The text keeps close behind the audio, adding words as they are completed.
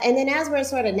And then as we're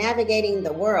sort of navigating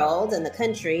the world and the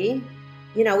country,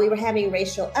 we were having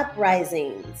racial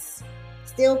uprisings,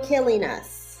 still killing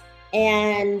us.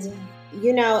 And,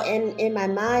 in my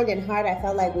mind and heart, I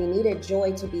felt like we needed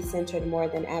joy to be centered more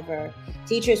than ever.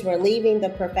 Teachers were leaving the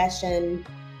profession.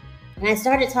 And I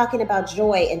started talking about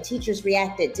joy, and teachers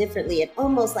reacted differently. It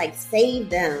almost like saved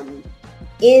them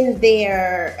in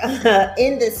their,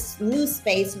 in this new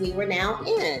space we were now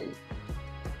in.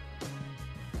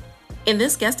 In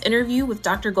this guest interview with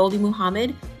Dr. Gholdy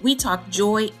Muhammad, we talk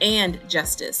joy and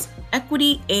justice,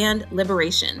 equity and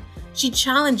liberation. She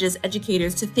challenges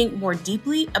educators to think more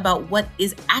deeply about what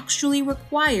is actually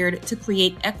required to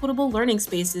create equitable learning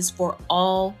spaces for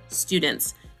all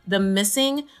students, the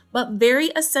missing but very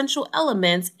essential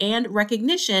elements and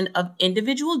recognition of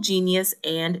individual genius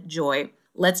and joy.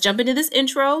 Let's jump into this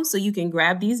intro so you can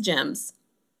grab these gems.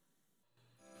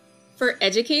 For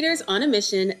educators on a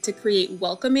mission to create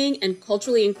welcoming and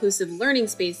culturally inclusive learning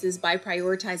spaces by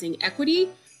prioritizing equity,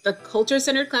 the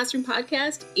Culture-Centered Classroom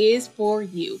Podcast is for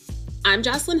you. I'm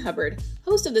Jocelyn Hubbard,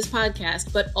 host of this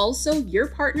podcast, but also your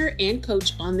partner and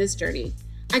coach on this journey.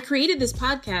 I created this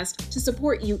podcast to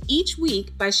support you each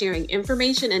week by sharing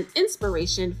information and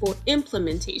inspiration for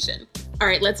implementation. All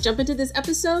right, let's jump into this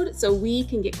episode so we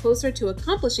can get closer to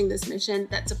accomplishing this mission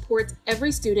that supports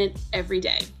every student every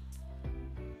day.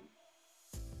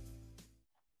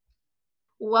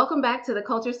 Welcome back to the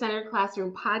Culture-Centered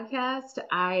Classroom Podcast.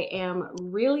 I am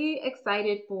really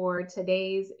excited for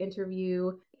today's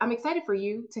interview. I'm excited for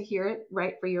you to hear it,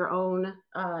 right, for your own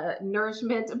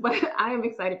nourishment, but I am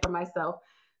excited for myself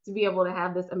to be able to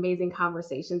have this amazing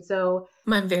conversation. So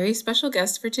my very special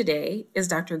guest for today is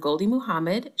Dr. Gholdy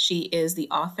Muhammad. She is the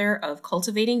author of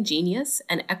Cultivating Genius,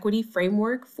 an Equity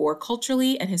Framework for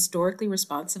Culturally and Historically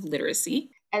Responsive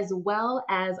Literacy, as well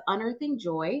as Unearthing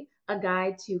Joy, a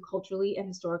guide to culturally and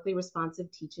historically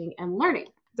responsive teaching and learning.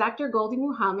 Dr. Gholdy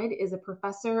Muhammad is a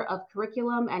professor of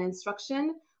curriculum and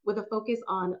instruction with a focus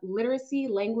on literacy,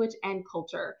 language, and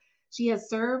culture. She has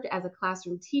served as a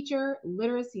classroom teacher,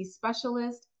 literacy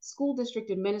specialist, school district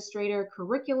administrator,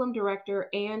 curriculum director,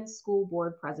 and school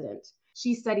board president.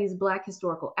 She studies Black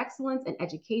historical excellence in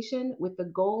education with the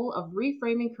goal of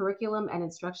reframing curriculum and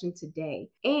instruction today,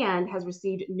 and has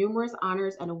received numerous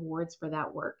honors and awards for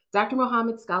that work. Dr.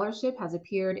 Muhammad's scholarship has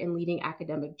appeared in leading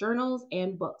academic journals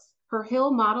and books. Her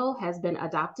Hill model has been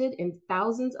adopted in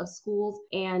thousands of schools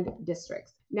and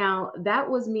districts. Now, that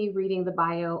was me reading the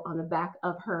bio on the back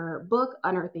of her book,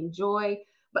 Unearthing Joy.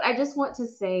 But I just want to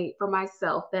say for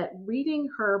myself that reading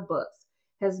her books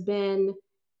has been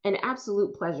an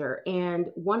absolute pleasure. And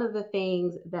one of the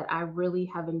things that I really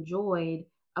have enjoyed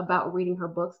about reading her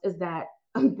books is that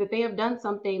they have done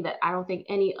something that I don't think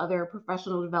any other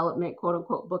professional development, quote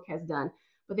unquote, book has done,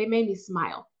 but they made me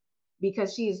smile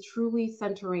because she is truly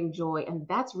centering joy. And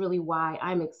that's really why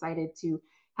I'm excited to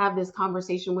have this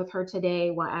conversation with her today,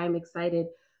 why I'm excited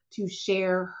to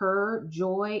share her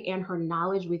joy and her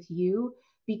knowledge with you,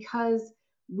 because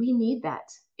we need that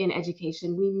in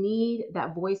education. We need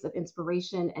that voice of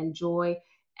inspiration and joy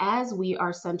as we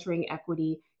are centering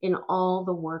equity in all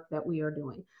the work that we are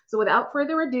doing. So without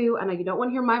further ado, I know you don't want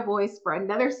to hear my voice for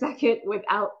another second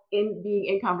without being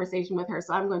in conversation with her.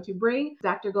 So I'm going to bring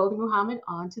Dr. Gholdy Muhammad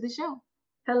onto the show.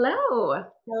 Hello.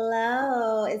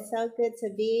 Hello. It's so good to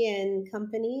be in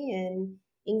company and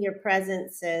in your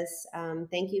presence, sis.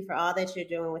 Thank you for all that you're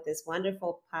doing with this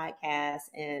wonderful podcast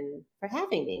and for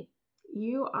having me.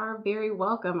 You are very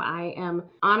welcome. I am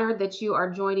honored that you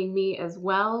are joining me as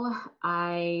well.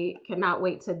 I cannot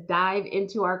wait to dive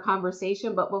into our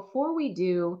conversation. But before we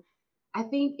do, I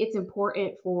think it's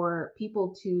important for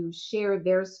people to share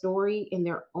their story in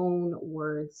their own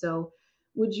words. So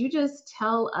would you just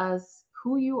tell us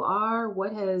who you are,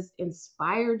 what has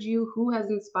inspired you, who has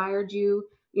inspired you?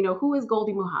 Who is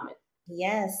Gholdy Muhammad?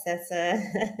 Yes, that's a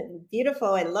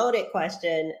beautiful and loaded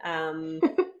question.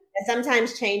 It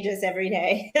sometimes changes every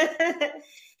day.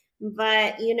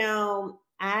 But,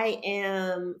 I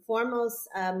am foremost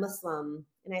Muslim.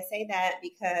 And I say that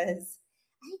because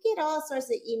I get all sorts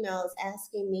of emails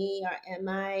asking me, am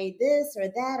I this or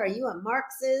that? Are you a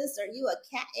Marxist? Are you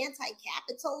a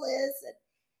anti-capitalist?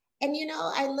 And,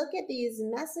 I look at these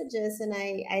messages and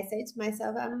I say to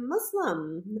myself, I'm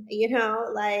Muslim,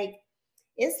 like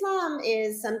Islam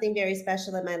is something very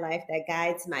special in my life that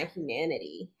guides my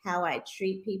humanity, how I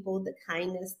treat people, the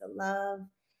kindness, the love,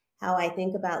 how I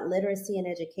think about literacy and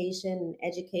education and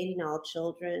educating all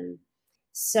children.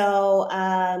 So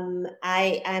I'm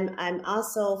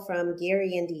also from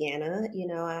Gary, Indiana.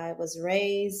 I was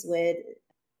raised with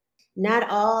not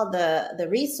all the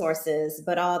resources,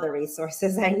 but all the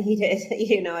resources I needed,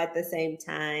 at the same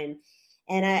time.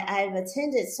 And I've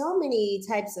attended so many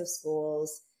types of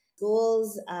schools,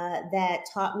 schools that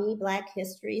taught me Black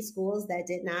history, schools that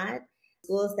did not,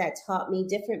 schools that taught me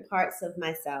different parts of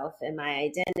myself and my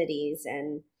identities.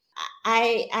 And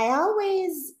I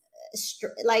always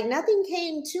like nothing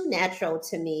came too natural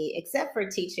to me except for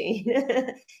teaching.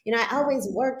 I always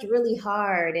worked really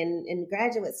hard in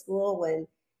graduate school when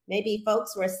maybe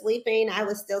folks were sleeping, I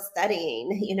was still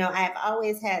studying. I've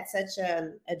always had such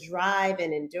a drive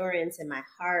and endurance in my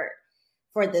heart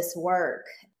for this work.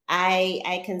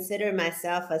 I consider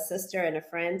myself a sister and a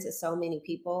friend to so many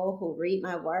people who read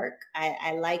my work.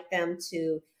 I like them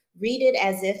to read it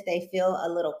as if they feel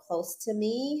a little close to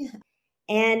me.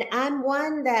 And I'm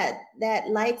one that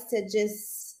likes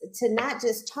to not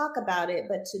just talk about it,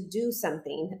 but to do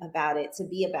something about it, to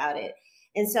be about it.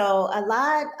 And so a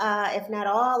lot, if not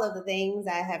all of the things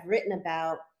I have written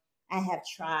about, I have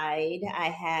tried, I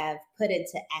have put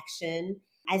into action.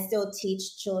 I still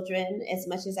teach children as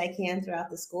much as I can throughout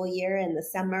the school year and the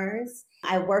summers.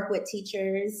 I work with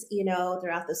teachers,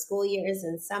 throughout the school years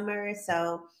and summer.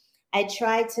 So I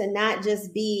try to not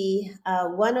just be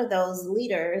one of those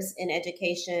leaders in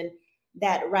education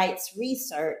that writes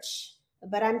research,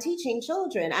 but I'm teaching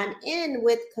children. I'm in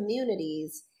with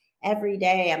communities every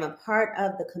day. I'm a part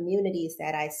of the communities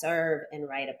that I serve and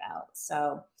write about.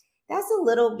 So that's a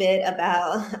little bit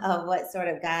about what sort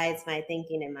of guides my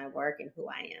thinking and my work and who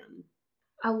I am.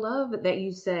 I love that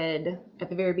you said at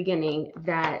the very beginning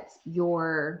that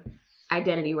your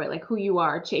identity, right, like who you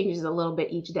are, changes a little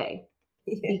bit each day,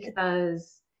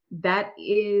 because that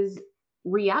is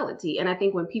reality. And I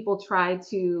think when people try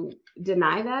to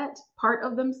deny that part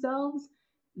of themselves,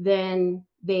 then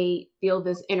they feel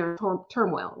this inner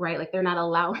turmoil, right? Like they're not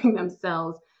allowing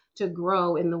themselves to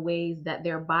grow in the ways that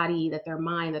their body, that their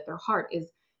mind, that their heart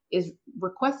is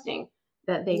requesting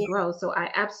that they Yeah. grow. So I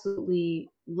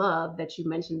absolutely love that you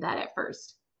mentioned that at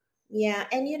first. Yeah.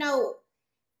 And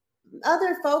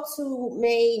other folks who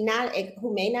may not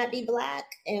be Black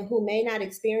and who may not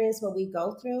experience what we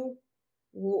go through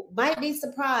might be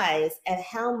surprised at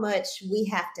how much we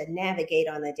have to navigate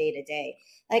on the day to day.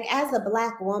 Like as a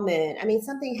Black woman, I mean,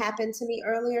 something happened to me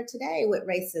earlier today with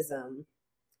racism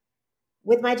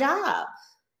with my job.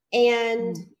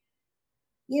 And,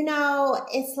 Mm.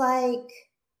 it's like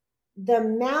the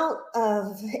amount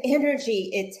of energy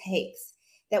it takes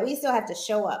that we still have to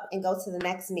show up and go to the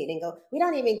next meeting. We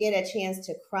don't even get a chance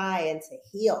to cry and to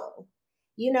heal,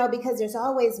 because there's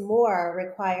always more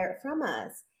required from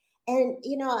us. And,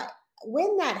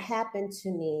 when that happened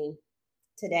to me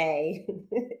today,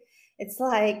 it's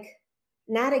like,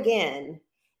 not again.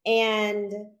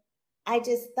 And I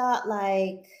just thought,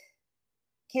 like,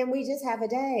 can we just have a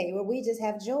day where we just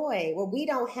have joy, where we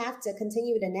don't have to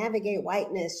continue to navigate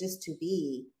whiteness just to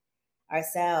be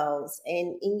ourselves?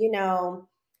 And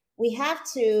we have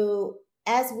to,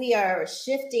 as we are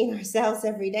shifting ourselves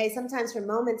every day, sometimes from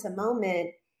moment to moment,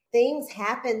 things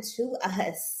happen to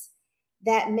us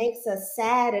that makes us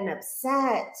sad and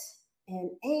upset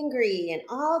and angry and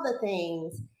all the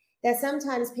things that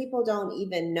sometimes people don't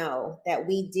even know that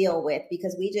we deal with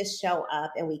because we just show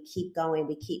up and we keep going,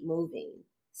 we keep moving.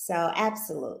 So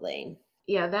absolutely.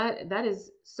 Yeah, that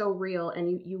is so real.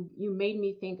 And you made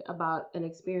me think about an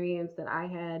experience that I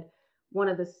had, one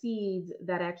of the seeds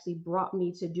that actually brought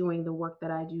me to doing the work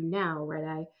that I do now,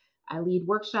 right? I lead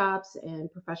workshops and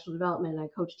professional development, and I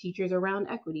coach teachers around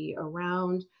equity,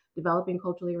 around developing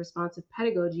culturally responsive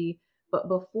pedagogy. But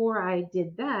before I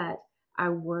did that, I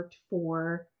worked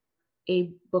for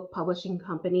a book publishing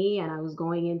company, and I was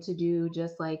going in to do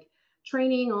just like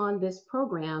training on this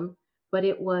program. But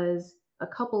it was a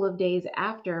couple of days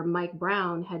after Mike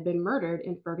Brown had been murdered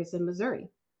in Ferguson, Missouri.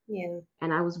 Yeah.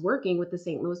 And I was working with the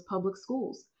St. Louis Public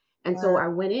Schools. And so Wow. I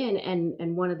went in,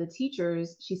 and one of the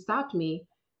teachers, she stopped me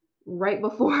right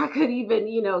before I could even,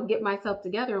 get myself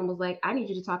together, and was like, I need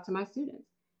you to talk to my students.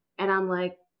 And I'm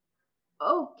like,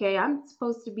 okay, I'm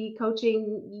supposed to be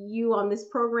coaching you on this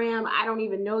program. I don't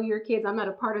even know your kids. I'm not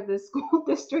a part of this school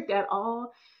district at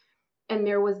all. And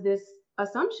there was this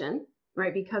assumption,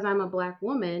 right, because I'm a Black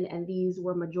woman and these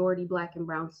were majority Black and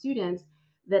Brown students,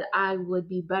 that I would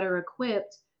be better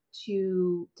equipped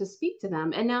to speak to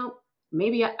them. And now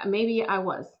maybe I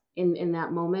was in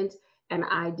that moment, and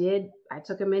I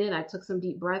took a minute, I took some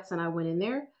deep breaths, and I went in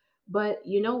there. But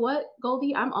you know what,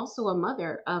 Gholdy, I'm also a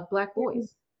mother of Black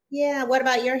boys. Yeah. What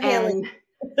about your healing?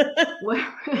 And what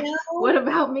You what know?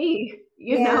 about me?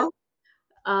 Yeah.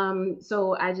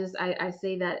 So I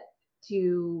say that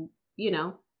to,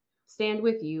 stand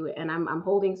with you, and I'm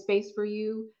holding space for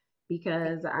you,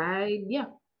 because I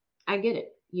get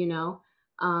it.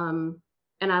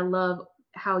 And I love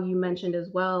how you mentioned as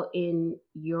well in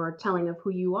your telling of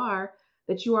who you are,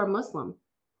 that you are Muslim.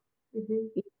 Mhm.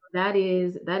 That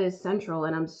is central,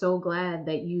 and I'm so glad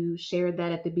that you shared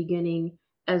that at the beginning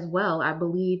as well. I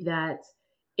believe that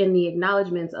in the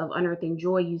acknowledgments of Unearthing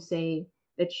Joy, you say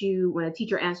that you, when a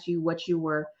teacher asked you what you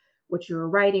were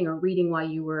writing or reading while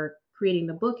you were creating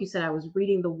the book, you said, I was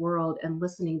reading the world and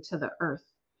listening to the earth.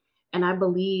 And I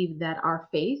believe that our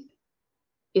faith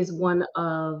is one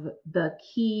of the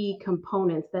key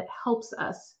components that helps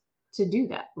us to do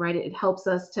that, right? It helps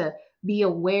us to be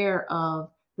aware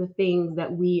of the things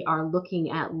that we are looking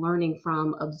at, learning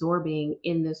from, absorbing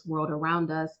in this world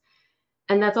around us.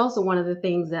 And that's also one of the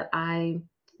things that I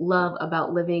love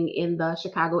about living in the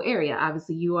Chicago area.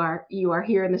 Obviously, you are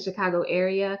here in the Chicago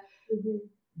area. Mhm.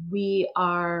 We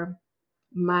are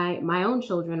my own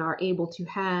children are able to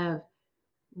have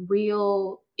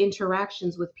real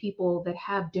interactions with people that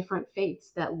have different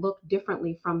faiths that look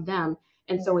differently from them.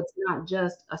 And so Yeah. it's not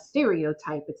just a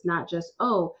stereotype. It's not just,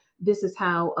 oh, this is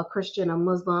how a Christian, a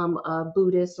Muslim, a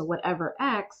Buddhist, or whatever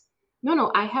acts. No,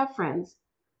 no, I have friends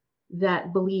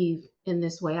that believe in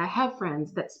this way. I have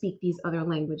friends that speak these other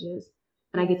languages,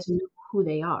 and I get Yeah. to know who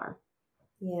they are.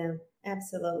 Yeah.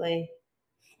 Absolutely.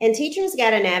 And teachers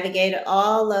got to navigate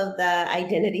all of the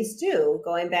identities too.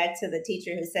 Going back to the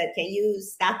teacher who said, can you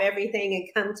stop everything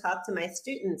and come talk to my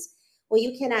students? Well,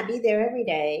 you cannot be there every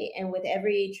day and with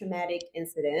every traumatic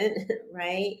incident,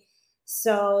 right?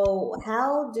 So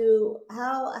how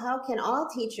can all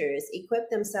teachers equip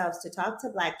themselves to talk to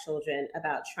Black children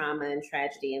about trauma and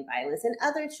tragedy and violence, and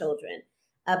other children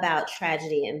about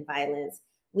tragedy and violence?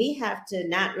 We have to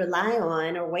not rely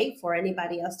on or wait for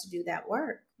anybody else to do that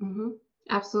work. hmm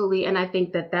Absolutely. And I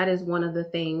think that that is one of the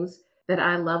things that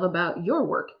I love about your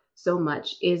work so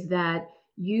much is that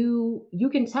you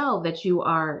can tell that you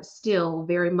are still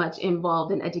very much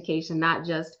involved in education, not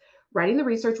just writing the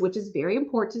research, which is very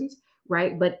important,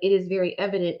 right? But it is very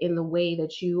evident in the way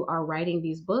that you are writing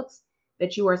these books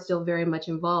that you are still very much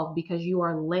involved because you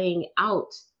are laying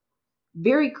out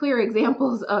very clear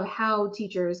examples of how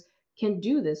teachers can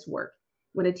do this work.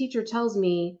 When a teacher tells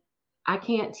me I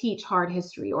can't teach hard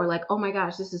history or like, oh my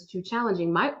gosh, this is too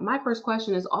challenging, my first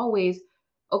question is always,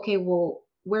 okay, well,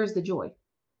 where's the joy?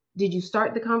 Did you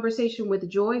start the conversation with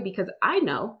joy? Because I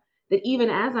know that even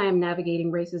as I am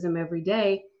navigating racism every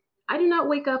day, I do not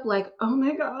wake up like, oh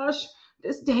my gosh,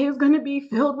 this day is going to be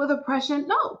filled with oppression.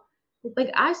 No, like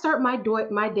I start my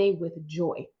day with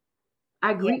joy.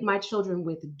 I Yeah, greet my children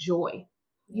with joy.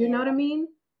 You know yeah, what I mean?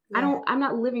 yeah. I'm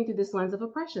not living through this lens of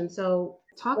oppression. So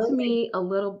talk to Absolutely. me a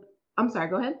little. I'm sorry,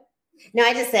 go ahead. No,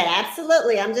 I just said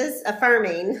absolutely. I'm just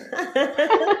affirming.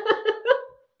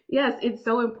 Yes, it's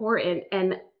so important.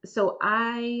 And so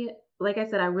like I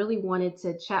said, I really wanted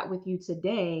to chat with you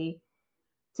today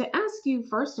to ask you,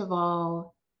 first of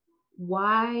all,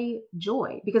 why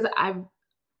joy? Because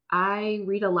I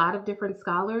read a lot of different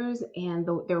scholars, and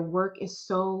their work is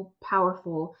so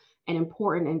powerful and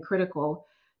important and critical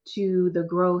to the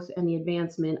growth and the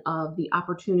advancement of the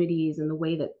opportunities and the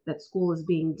way that school is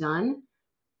being done.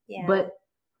 Yeah. But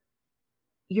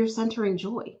you're centering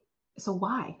joy. So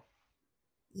why?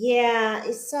 Yeah.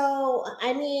 So,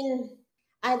 I mean,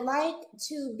 I like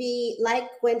to be like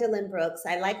Gwendolyn Brooks.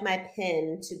 I like my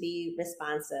pen to be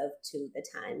responsive to the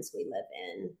times we live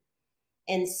in.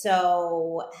 And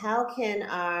so, how can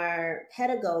our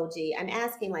pedagogy, I'm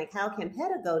asking, like, how can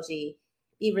pedagogy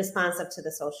be responsive to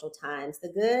the social times, the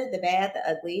good, the bad, the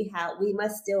ugly? How we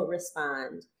must still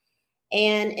respond.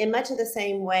 And in much of the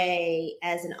same way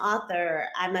as an author,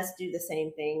 I must do the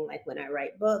same thing, like when I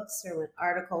write books or when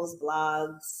articles,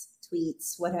 blogs,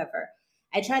 tweets, whatever.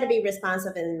 I try to be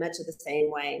responsive in much of the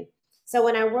same way. So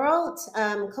when I wrote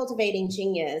Cultivating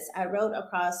Genius, I wrote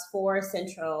across four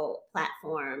central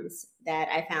platforms that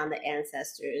I found the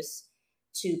ancestors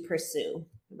to pursue,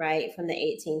 right, from the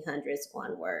 1800s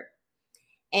onward.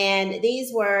 And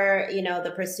these were,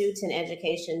 the pursuits in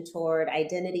education toward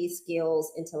identity,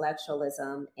 skills,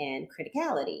 intellectualism, and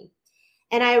criticality.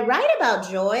 And I write about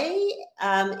joy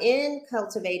in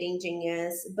Cultivating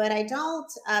Genius, but I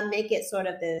don't make it sort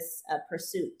of this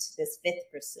pursuit, this fifth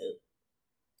pursuit.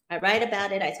 I write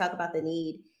about it, I talk about the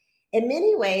need. In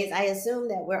many ways, I assume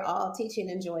that we're all teaching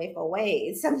in joyful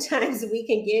ways. Sometimes we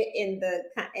can get in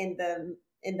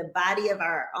the body of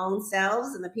our own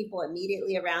selves and the people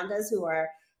immediately around us who are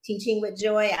teaching with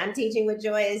joy. I'm teaching with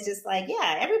joy. It's just like,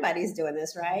 yeah, everybody's doing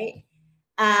this, right?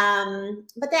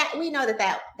 But that we know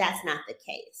that's not the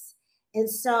case. And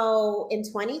so in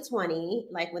 2020,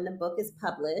 like when the book is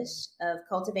published of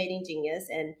Cultivating Genius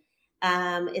and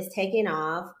is taking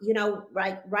off,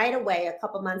 right away, a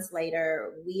couple months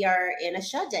later, we are in a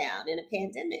shutdown, in a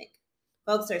pandemic.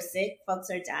 Folks are sick, folks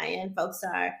are dying, folks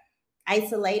are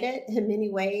isolated in many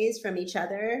ways from each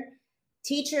other.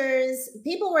 Teachers,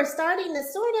 people were starting to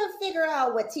sort of figure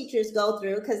out what teachers go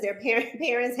through because their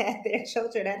parents had their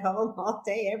children at home all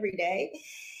day, every day.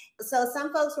 So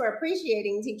some folks were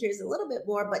appreciating teachers a little bit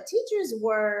more, but teachers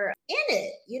were in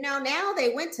it. Now they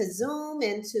went to Zoom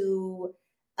and to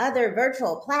other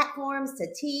virtual platforms to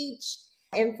teach.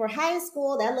 And for high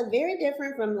school, that looked very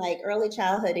different from like early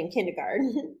childhood and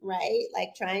kindergarten, right?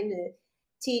 Like trying to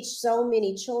teach so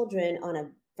many children on a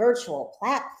virtual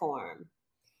platform.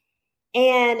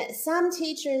 And some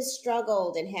teachers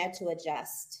struggled and had to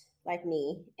adjust, like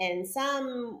me, and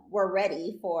some were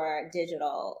ready for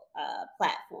digital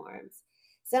platforms.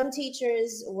 Some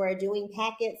teachers were doing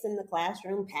packets in the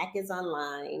classroom, packets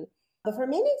online. But for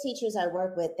many teachers I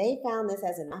work with, they found this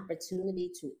as an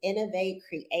opportunity to innovate,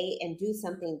 create, and do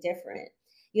something different.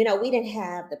 We didn't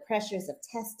have the pressures of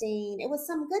testing. It was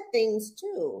some good things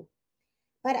too.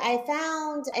 But I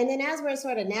found, and then as we're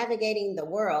sort of navigating the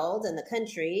world and the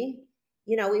country,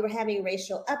 we were having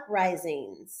racial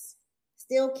uprisings,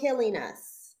 still killing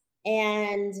us.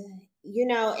 And,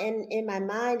 in my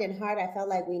mind and heart, I felt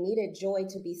like we needed joy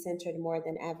to be centered more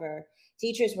than ever.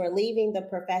 Teachers were leaving the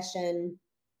profession.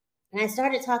 And I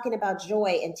started talking about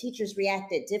joy, and teachers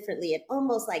reacted differently. It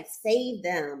almost like saved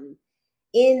them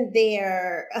in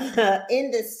their, in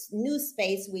this new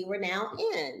space we were now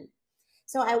in.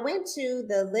 So I went to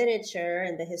the literature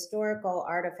and the historical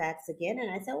artifacts again,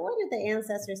 and I said, what did the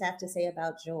ancestors have to say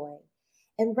about joy?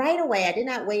 And right away, I did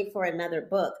not wait for another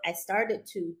book. I started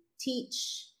to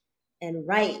teach and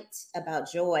write about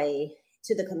joy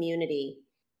to the community.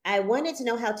 I wanted to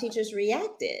know how teachers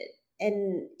reacted.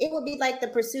 And it would be like the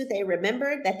pursuit they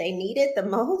remembered that they needed the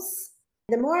most.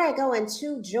 The more I go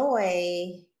into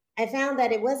joy, I found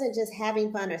that it wasn't just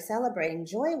having fun or celebrating.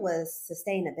 Joy was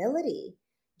sustainability.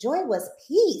 Joy was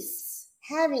peace,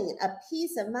 having a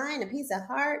peace of mind, a peace of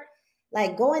heart,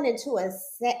 like going into a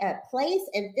place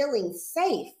and feeling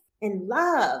safe and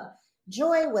love.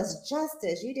 Joy was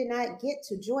justice. You did not get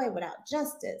to joy without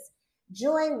justice.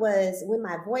 Joy was when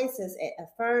my voice is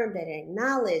affirmed and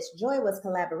acknowledged. Joy was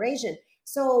collaboration.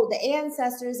 So the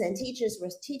ancestors and teachers were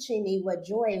teaching me what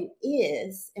joy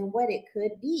is and what it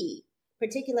could be,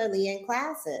 particularly in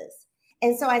classes.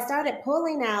 And so I started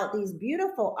pulling out these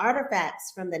beautiful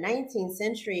artifacts from the 19th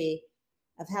century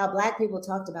of how Black people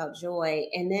talked about joy.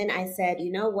 And then I said,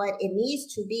 you know what? It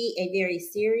needs to be a very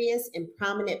serious and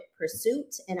prominent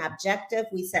pursuit and objective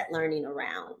we set learning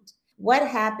around. What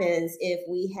happens if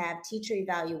we have teacher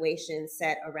evaluations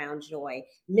set around joy,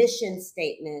 mission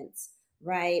statements,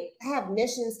 right? I have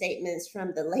mission statements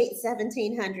from the late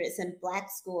 1700s in Black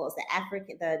schools,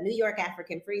 the New York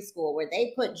African Free School, where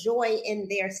they put joy in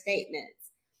their statements.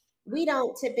 We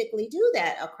don't typically do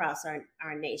that across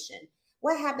our nation.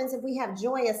 What happens if we have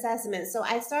joy assessments? So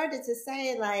I started to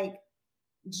say, like,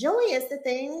 joy is the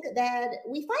thing that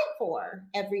we fight for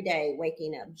every day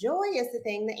waking up. Joy is the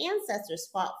thing the ancestors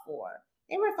fought for.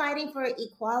 They were fighting for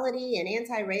equality and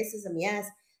anti-racism, yes,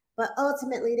 but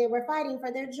ultimately they were fighting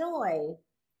for their joy.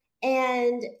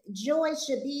 And joy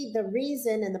should be the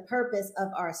reason and the purpose of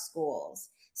our schools.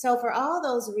 So for all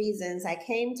those reasons, I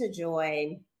came to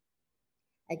joy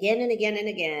again and again and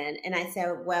again. And I said,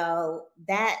 well,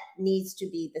 that needs to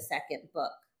be the second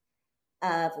book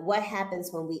of what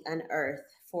happens when we unearth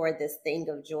for this thing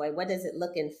of joy. What does it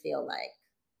look and feel like?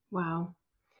 Wow.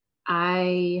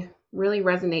 I really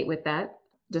resonate with that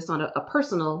just on a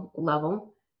personal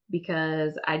level,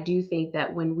 because I do think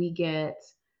that when we get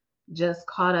just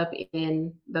caught up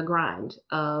in the grind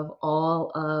of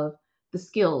all of the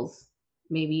skills,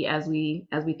 maybe as we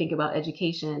think about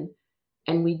education,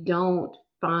 and we don't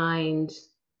find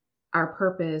our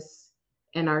purpose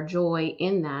and our joy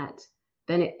in that,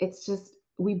 then it's just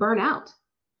we burn out.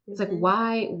 It's like,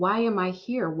 why am I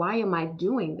here? Why am I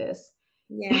doing this?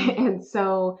 Yeah. And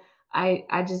so I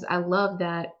love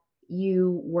that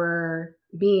you were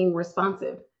being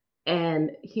responsive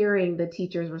and hearing the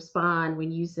teachers respond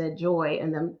when you said joy,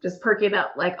 and them just perking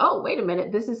up like, oh, wait a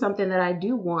minute, this is something that I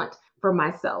do want for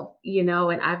myself, and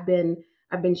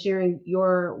I've been sharing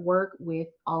your work with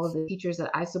all of the teachers that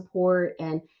I support,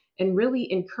 and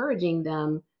really encouraging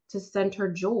them to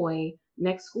center joy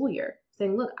next school year,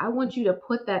 saying, look, I want you to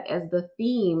put that as the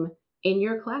theme in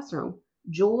your classroom.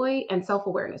 Joy and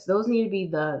self-awareness. Those need to be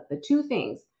the two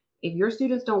things. If your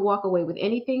students don't walk away with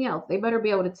anything else, they better be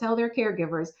able to tell their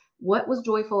caregivers what was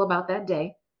joyful about that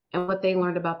day and what they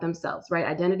learned about themselves, right?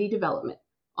 Identity development,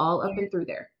 all up and through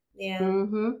there. Yeah.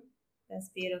 Mm-hmm. That's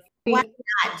beautiful. Why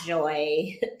not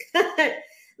joy?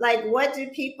 Like, what do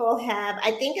people have? I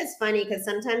think it's funny because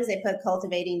sometimes they put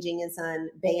cultivating genius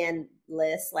on band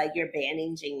list, like you're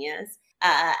banning genius.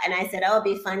 And I said, oh, it'd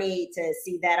be funny to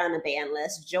see that on the ban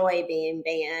list, joy being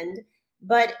banned.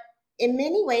 But in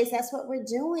many ways, that's what we're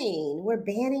doing. We're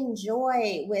banning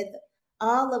joy with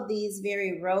all of these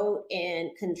very rote and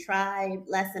contrived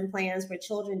lesson plans where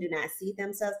children do not see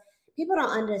themselves. People don't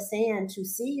understand to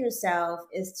see yourself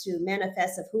is to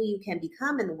manifest of who you can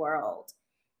become in the world.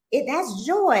 That's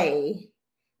joy.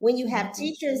 When you have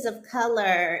teachers of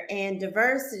color and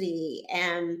diversity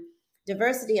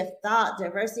of thought,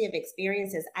 diversity of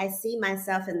experiences, I see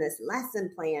myself in this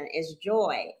lesson plan as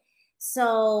joy.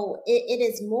 So it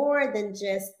is more than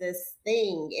just this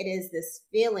thing. It is this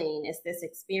feeling, it's this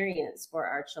experience for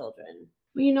our children.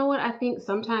 Well, you know what? I think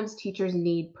sometimes teachers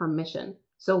need permission.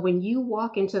 So when you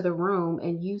walk into the room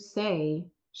and you say,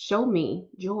 show me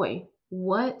joy,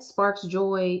 what sparks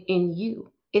joy in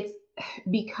you? It's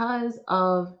because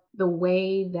of the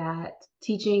way that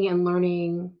teaching and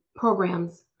learning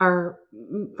programs are,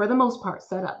 for the most part,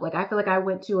 set up. Like, I feel like I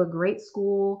went to a great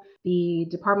school. The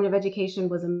Department of Education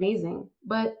was amazing,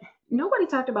 but nobody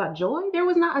talked about joy. There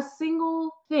was not a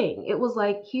single thing. It was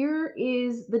like, here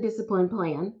is the discipline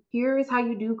plan. Here is how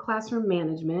you do classroom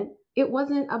management. It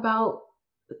wasn't about,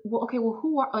 well, okay, well,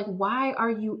 why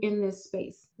are you in this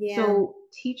space? Yeah. So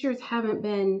teachers haven't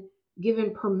been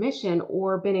given permission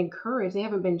or been encouraged. They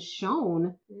haven't been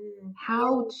shown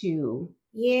how to.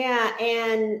 Yeah.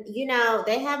 And,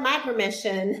 they have my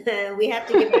permission. We have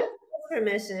to give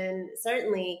permission,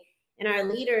 certainly. And our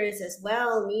leaders as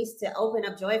well needs to open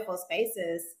up joyful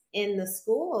spaces in the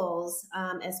schools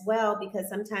as well, because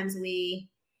sometimes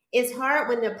it's hard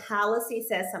when the policy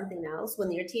says something else,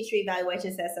 when your teacher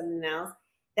evaluation says something else.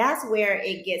 That's where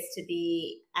it gets to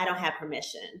be, I don't have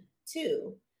permission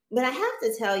too. But I have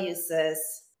to tell you, sis,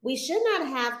 we should not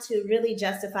have to really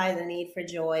justify the need for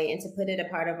joy and to put it a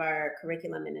part of our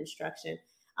curriculum and instruction.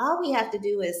 All we have to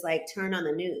do is turn on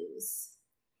the news.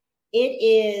 It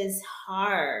is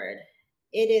hard.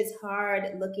 It is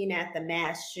hard looking at the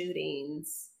mass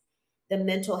shootings, the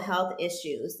mental health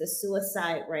issues, the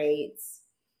suicide rates,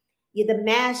 the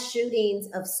mass shootings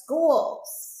of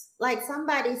schools. Like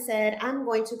somebody said, I'm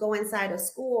going to go inside a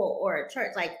school or a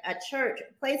church,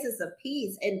 places of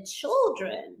peace and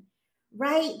children,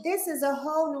 right? This is a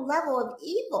whole new level of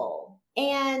evil.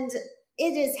 And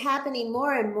it is happening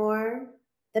more and more.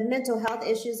 The mental health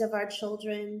issues of our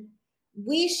children.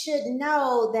 We should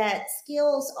know that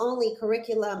skills only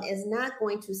curriculum is not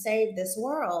going to save this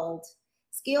world.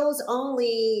 Skills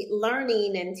only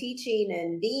learning and teaching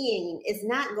and being is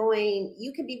not going,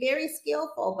 you can be very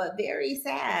skillful, but very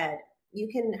sad. You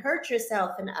can hurt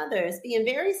yourself and others being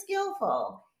very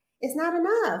skillful. It's not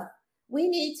enough. We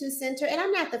need to center, and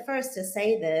I'm not the first to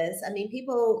say this. I mean,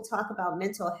 people talk about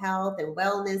mental health and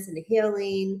wellness and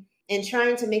healing and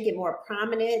trying to make it more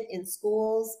prominent in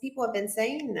schools. People have been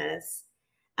saying this.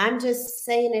 I'm just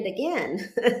saying it again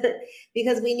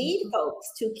because we need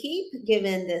folks to keep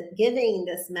giving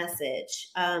this message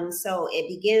so it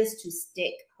begins to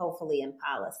stick, hopefully, in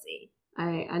policy.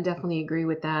 I definitely agree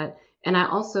with that. And I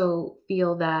also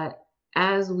feel that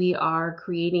as we are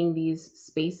creating these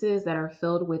spaces that are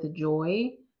filled with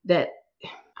joy, that,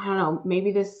 I don't know,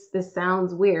 maybe this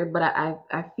sounds weird, but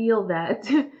I feel that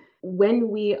when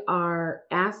we are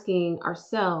asking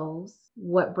ourselves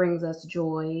what brings us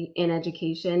joy in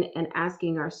education and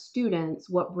asking our students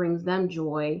what brings them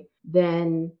joy,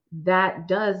 then that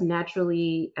does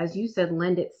naturally, as you said,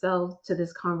 lend itself to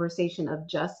this conversation of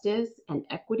justice and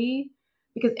equity,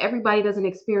 because everybody doesn't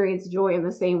experience joy in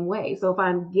the same way. So if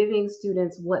I'm giving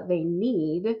students what they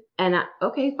need, and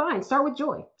okay, fine, start with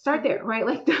joy. Start there, right?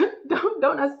 Like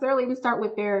don't necessarily even start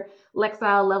with their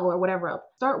Lexile level or whatever else.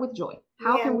 Start with joy.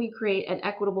 How can we create an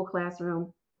equitable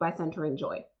classroom by centering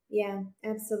joy? Yeah,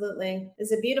 absolutely.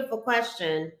 It's a beautiful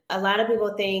question. A lot of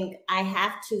people think I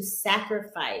have to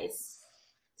sacrifice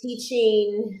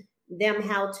teaching them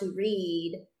how to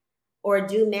read or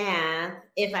do math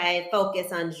if I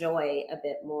focus on joy a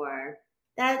bit more.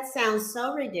 That sounds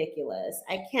so ridiculous.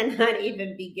 I cannot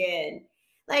even begin.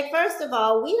 Like, first of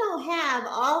all, we don't have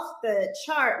off the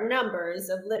chart numbers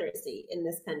of literacy in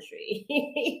this country.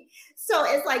 So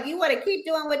it's like you want to keep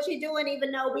doing what you're doing,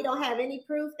 even though we don't have any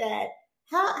proof that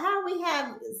how we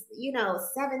have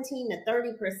 17 to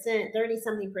 30%, 30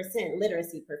 something percent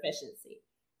literacy proficiency.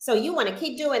 So you want to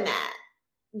keep doing that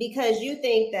because you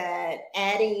think that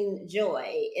adding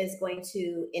joy is going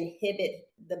to inhibit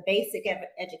the basic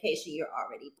education you're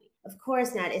already doing. Of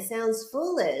course not. It sounds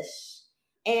foolish.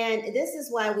 And this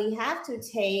is why we have to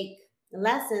take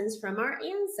lessons from our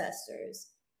ancestors.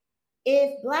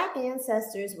 If Black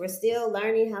ancestors were still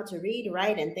learning how to read,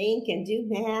 write, and think and do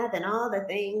math and all the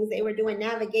things, they were doing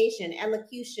navigation,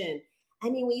 elocution, I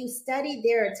mean, when you studied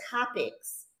their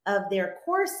topics of their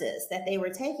courses that they were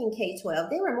taking K-12,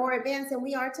 they were more advanced than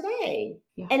we are today.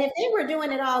 Yeah. And if they were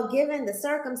doing it all given the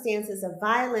circumstances of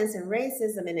violence and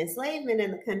racism and enslavement in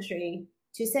the country,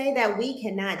 to say that we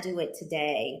cannot do it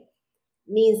today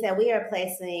means that we are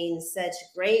placing such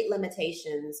great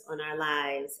limitations on our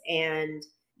lives. And,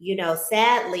 you know,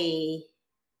 sadly,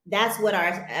 that's what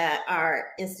our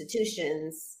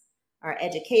institutions, our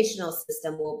educational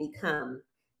system will become,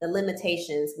 the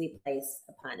limitations we place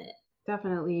upon it.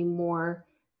 Definitely more.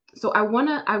 So I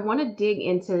wanna dig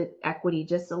into equity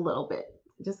just a little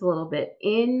bit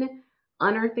in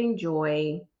Unearthing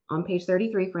Joy on page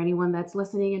 33 for anyone that's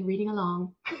listening and reading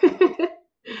along.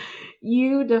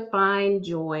 You define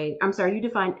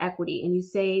equity, and you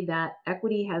say that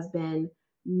equity has been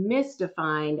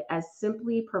misdefined as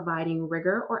simply providing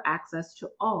rigor or access to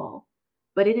all,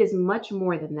 but it is much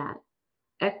more than that.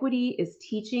 Equity is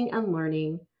teaching and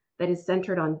learning that is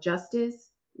centered on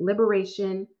justice,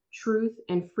 liberation, truth,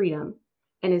 and freedom,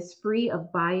 and is free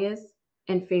of bias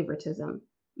and favoritism.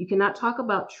 You cannot talk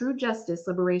about true justice,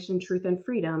 liberation, truth, and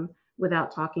freedom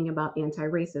without talking about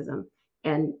anti-racism.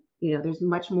 And, you know, there's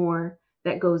much more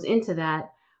that goes into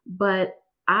that. But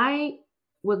I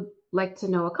would like to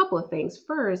know a couple of things.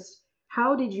 First,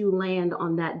 how did you land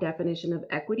on that definition of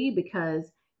equity?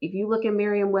 Because if you look at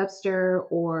Merriam-Webster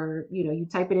or, you know, you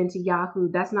type it into Yahoo,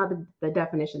 that's not the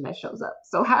definition that shows up.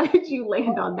 So how did you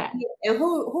land on that? And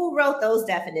who wrote those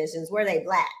definitions? Were they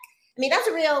Black? I mean, that's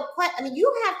a real question. I mean,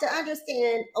 you have to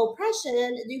understand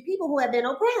oppression, the people who have been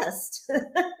oppressed.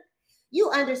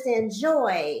 You understand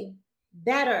joy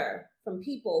better from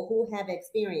people who have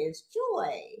experienced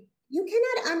joy. You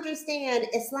cannot understand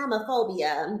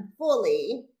Islamophobia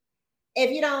fully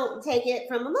if you don't take it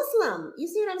from a Muslim. You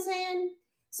see what I'm saying?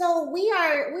 So we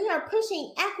are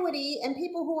pushing equity, and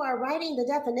people who are writing the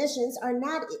definitions are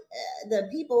not the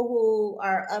people who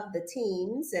are of the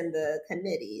teams and the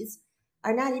committees,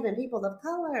 are not even people of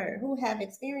color who have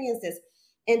experienced this,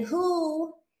 and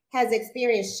who has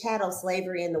experienced chattel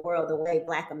slavery in the world the way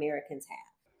Black Americans have.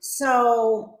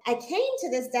 So I came to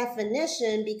this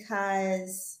definition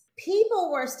because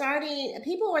people were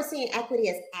seeing equity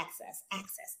as access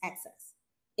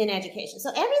in education.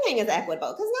 So everything is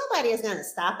equitable because nobody is going to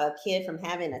stop a kid from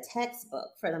having a textbook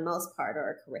for the most part,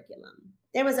 or a curriculum.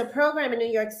 There was a program in New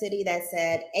York City that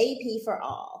said AP for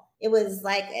all. It was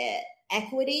like an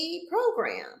equity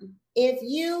program. If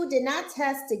you did not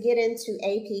test to get into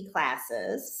AP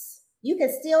classes, you can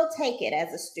still take it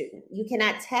as a student. You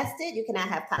cannot test it, you cannot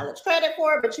have college credit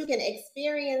for it, but you can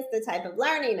experience the type of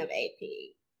learning of AP.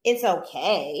 It's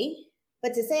okay.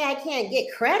 But to say I can't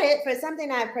get credit for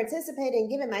something I've participated and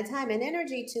given my time and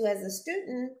energy to as a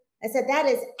student, I said that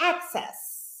is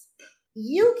access.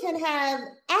 You can have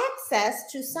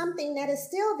access to something that is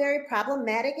still very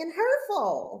problematic and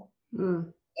hurtful.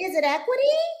 Is it equity?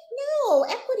 No,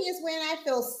 equity is when I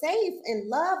feel safe and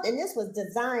loved, and this was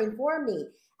designed for me.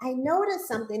 I noticed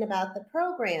something about the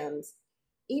programs,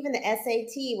 even the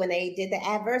SAT, when they did the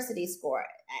adversity score.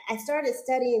 I started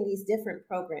studying these different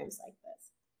programs like this.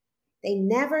 They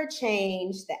never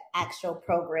changed the actual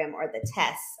program or the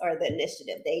tests or the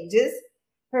initiative. They just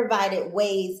provided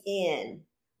ways in.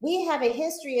 We have a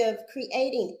history of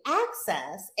creating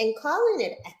access and calling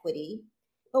it equity.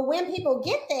 But when people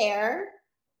get there,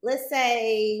 let's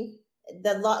say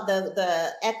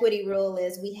the equity rule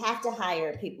is we have to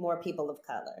hire more people of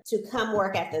color to come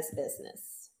work at this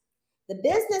business. The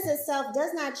business itself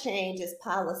does not change its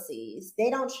policies.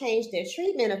 They don't change their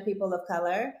treatment of people of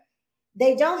color.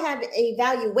 They don't have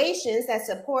evaluations that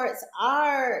supports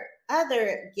our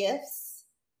other gifts.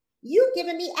 You've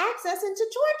given me access into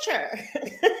torture,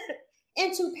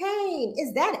 into pain.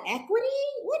 Is that equity?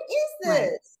 What is this?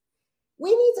 Right. We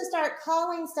need to start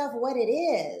calling stuff what it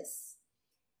is.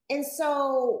 And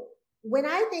so when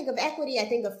I think of equity, I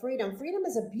think of freedom. Freedom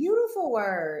is a beautiful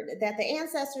word that the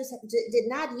ancestors did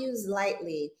not use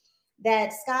lightly,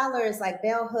 that scholars like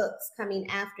bell hooks coming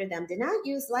after them did not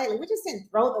use lightly. We just didn't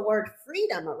throw the word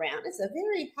freedom around. It's a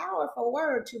very powerful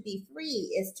word. To be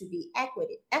free is to be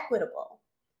equitable.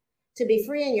 To be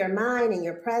free in your mind and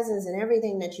your presence and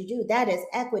everything that you do, that is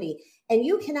equity. And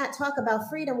you cannot talk about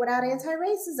freedom without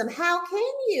anti-racism. How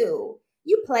can you?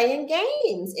 You playing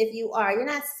games if you are. You're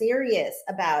not serious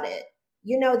about it.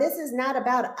 You know, this is not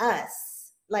about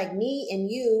us, like me and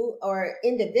you, or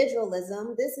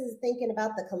individualism. This is thinking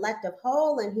about the collective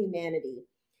whole in humanity.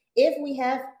 If we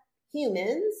have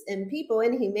humans and people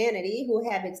in humanity who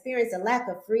have experienced a lack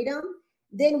of freedom,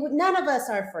 then none of us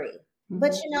are free. Mm-hmm.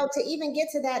 But, you know, to even get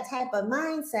to that type of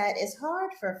mindset is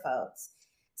hard for folks.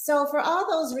 So for all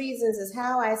those reasons is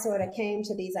how I sort of came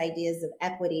to these ideas of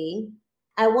equity.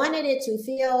 I wanted it to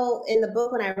feel in the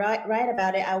book when I write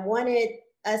about it, I wanted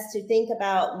us to think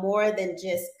about more than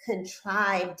just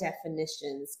contrived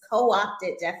definitions, co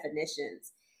opted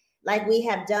definitions, like we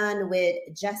have done with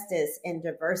justice and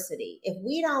diversity. If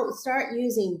we don't start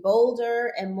using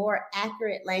bolder and more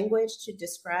accurate language to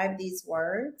describe these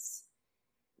words,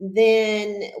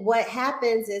 then what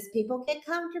happens is people get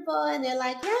comfortable and they're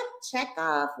like, yep, check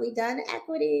off. We done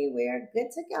equity. We're good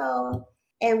to go.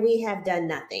 And we have done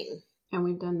nothing. And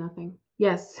we've done nothing.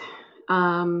 Yes.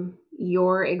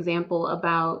 Your example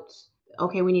about,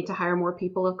 okay, we need to hire more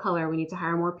people of color. We need to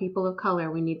hire more people of color.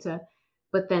 We need to,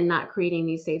 but then not creating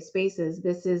these safe spaces.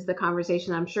 This is the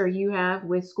conversation I'm sure you have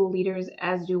with school leaders,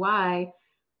 as do I,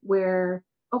 where,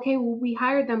 okay, well, we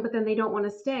hired them, but then they don't want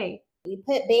to stay. We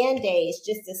put band-aids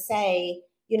just to say,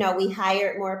 we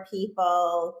hired more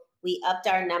people, we upped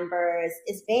our numbers.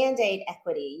 It's band-aid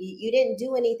equity. You didn't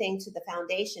do anything to the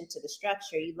foundation, to the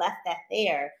structure. You left that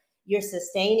there. You're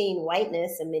sustaining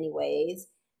whiteness in many ways.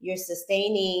 You're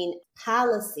sustaining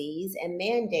policies and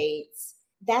mandates.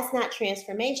 That's not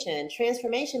transformation.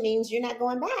 Transformation means you're not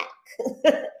going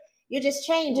back. You're just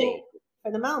changing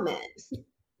for the moment.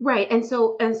 Right. And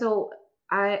so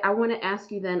I want to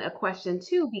ask you then a question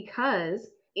too, because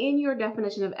in your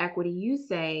definition of equity, you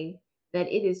say that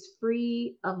it is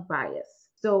free of bias.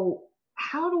 So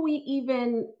how do we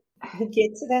even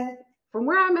get to that? From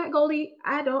where I'm at, Gholdy,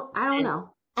 I don't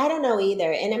know. I don't know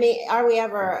either. And I mean, are we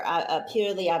ever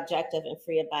purely objective and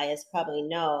free of bias? Probably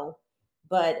no.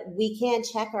 But we can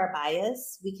check our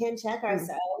bias. We can check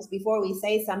ourselves before we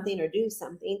say something or do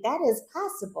something. That is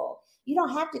possible. You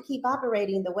don't have to keep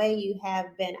operating the way you have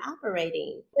been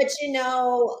operating. But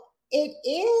it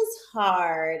is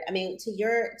hard. I mean, to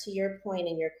your point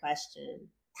in your question,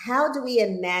 how do we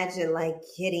imagine like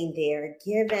getting there,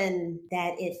 given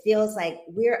that it feels like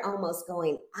we're almost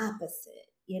going opposite?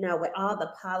 With all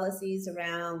the policies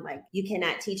around, like you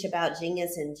cannot teach about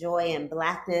genius and joy and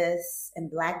blackness and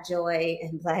black joy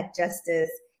and black justice.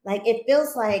 Like it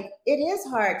feels like it is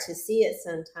hard to see it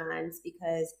sometimes,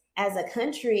 because as a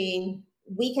country,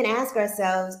 we can ask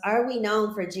ourselves, are we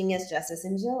known for genius, justice,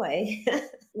 and joy?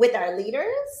 With our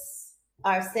leaders,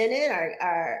 our Senate,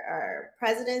 our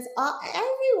presidents,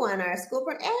 everyone, our school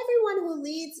board, everyone who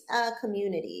leads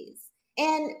communities.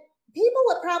 And people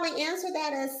would probably answer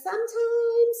that as sometimes,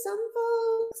 some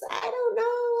folks, I don't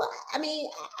know. I mean,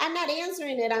 I'm not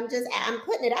answering it. I'm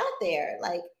putting it out there.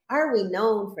 Like, are we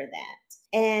known for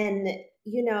that? And,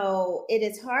 it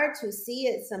is hard to see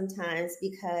it sometimes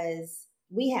because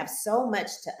we have so much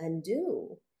to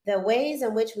undo. The ways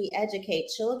in which we educate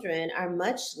children are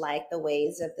much like the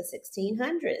ways of the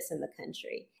 1600s in the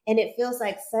country. And it feels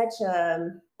like such a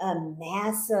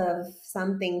massive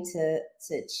something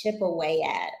to chip away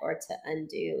at or to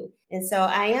undo. And so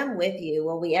I am with you.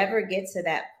 Will we ever get to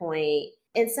that point?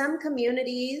 In some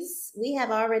communities, we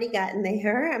have already gotten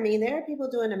there. I mean, there are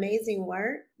people doing amazing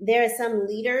work. There are some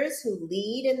leaders who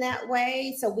lead in that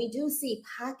way. So we do see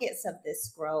pockets of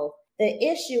this growth. The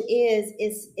issue is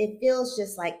it feels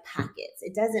just like pockets.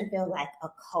 It doesn't feel like a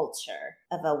culture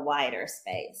of a wider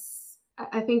space.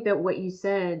 I think that what you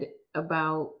said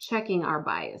about checking our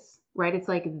bias, right? It's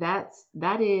like that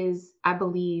is, I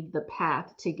believe, the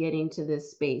path to getting to this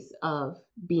space of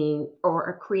being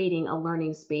or creating a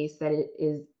learning space that it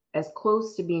is as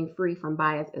close to being free from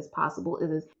bias as possible,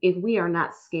 is if we are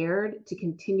not scared to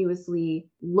continuously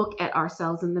look at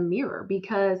ourselves in the mirror.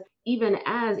 Because even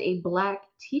as a Black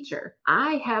teacher,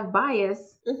 I have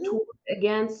bias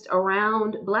against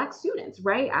around Black students,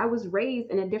 right? I was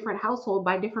raised in a different household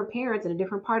by different parents in a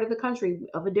different part of the country,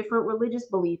 of a different religious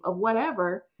belief, of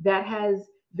whatever, that has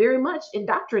very much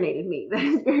indoctrinated me, that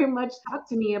has very much talked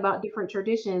to me about different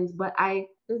traditions. But I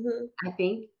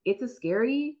think it's a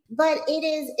scary. But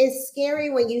it's scary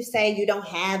when you say you don't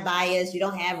have bias, you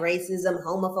don't have racism,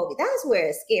 homophobia. That's where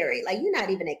it's scary. Like you're not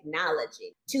even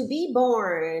acknowledging. To be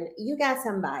born, you got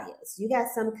some bias. You got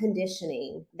some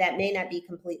conditioning that may not be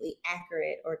completely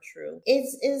accurate or true.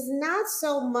 It's not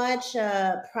so much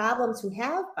a problem to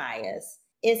have bias.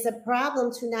 It's a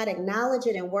problem to not acknowledge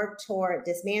it and work toward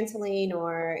dismantling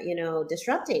or,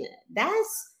 disrupting it.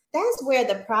 That's where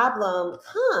the problem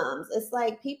comes. It's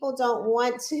like people don't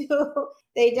want to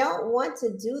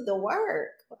do the work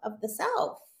of the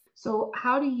self. So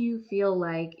how do you feel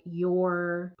like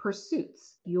your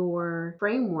pursuits, your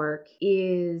framework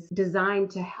is designed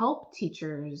to help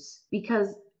teachers?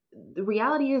 Because the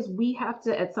reality is we have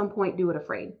to at some point do it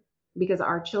afraid, because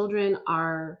our children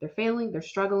they're failing, they're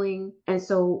struggling. And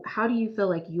so how do you feel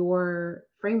like your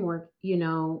framework,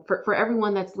 for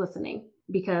everyone that's listening,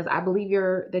 because I believe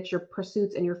that your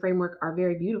pursuits and your framework are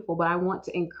very beautiful, but I want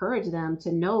to encourage them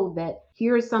to know that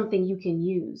here's something you can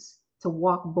use to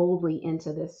walk boldly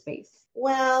into this space?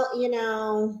 Well,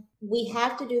 we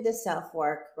have to do the self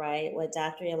work, right? What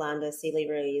Dr. Yolanda Seeley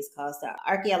Ruiz calls the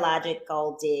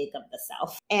archaeological dig of the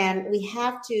self. And we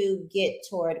have to get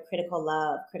toward critical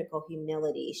love, critical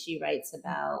humility. She writes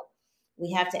about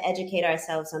we have to educate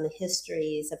ourselves on the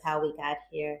histories of how we got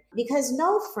here because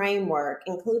no framework,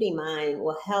 including mine,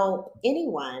 will help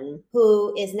anyone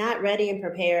who is not ready and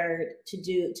prepared to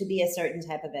be a certain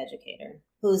type of educator,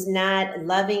 who's not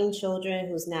loving children,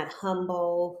 who's not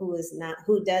humble, who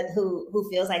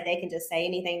feels like they can just say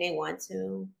anything they want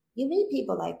to. You meet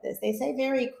people like this. They say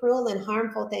very cruel and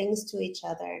harmful things to each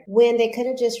other when they could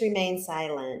have just remained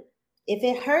silent. If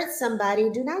it hurts somebody,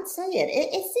 do not say it.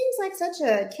 It seems like such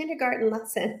a kindergarten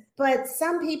lesson, but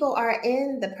some people are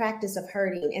in the practice of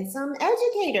hurting, and some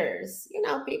educators,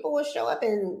 people will show up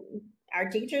and our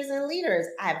teachers and leaders.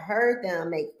 I've heard them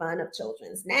make fun of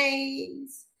children's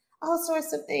names, all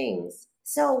sorts of things.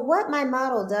 So what my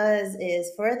model does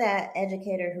is for that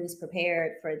educator who's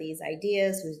prepared for these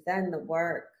ideas, who's done the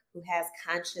work, who has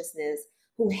consciousness,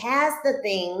 who has the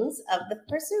things of the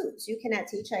pursuits. You cannot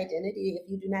teach identity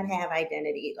if you do not have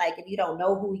identity. Like if you don't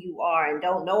know who you are and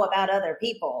don't know about other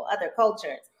people, other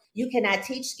cultures. You cannot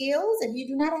teach skills if you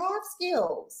do not have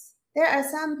skills. There are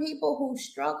some people who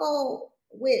struggle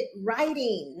with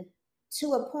writing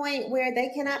to a point where they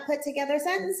cannot put together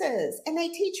sentences, and they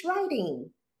teach writing.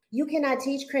 You cannot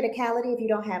teach criticality if you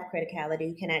don't have criticality.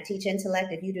 You cannot teach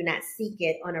intellect if you do not seek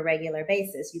it on a regular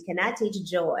basis. You cannot teach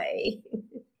joy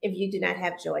if you do not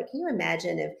have joy. Can you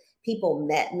imagine if people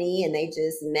met me and they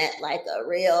just met like a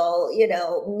real,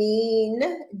 mean,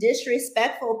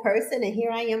 disrespectful person, and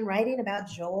here I am writing about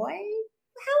joy?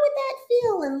 How would that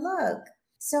feel and look?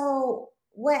 So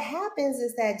what happens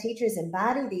is that teachers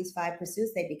embody these 5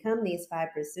 pursuits. They become these 5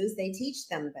 pursuits. They teach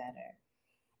them better.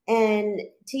 And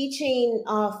teaching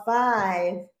all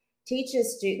 5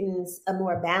 teaches students to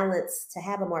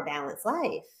have a more balanced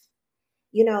life.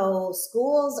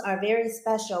 Schools are very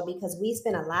special because we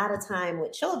spend a lot of time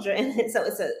with children. And so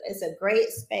it's a great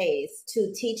space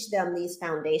to teach them these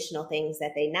foundational things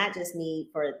that they not just need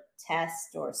for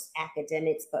tests or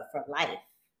academics, but for life.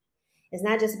 It's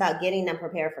not just about getting them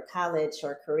prepared for college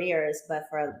or careers, but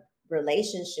for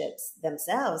relationships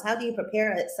themselves. How do you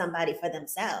prepare somebody for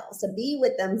themselves, to be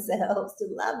with themselves, to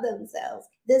love themselves?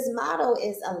 This model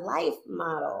is a life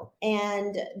model.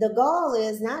 And the goal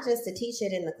is not just to teach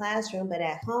it in the classroom, but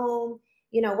at home.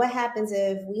 What happens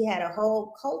if we had a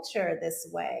whole culture this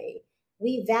way?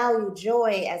 We value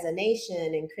joy as a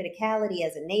nation and criticality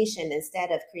as a nation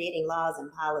instead of creating laws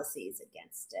and policies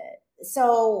against it.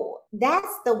 So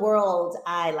that's the world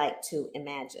I like to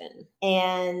imagine.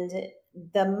 And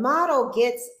the model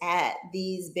gets at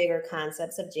these bigger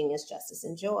concepts of genius, justice,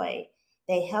 and joy.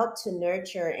 They help to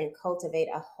nurture and cultivate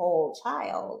a whole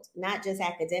child, not just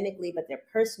academically, but their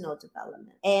personal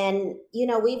development. And,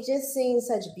 we've just seen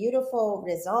such beautiful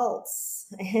results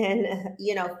and,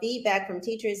 feedback from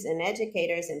teachers and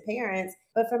educators and parents,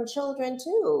 but from children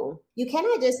too. You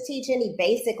cannot just teach any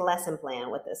basic lesson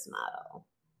plan with this model.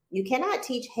 You cannot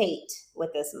teach hate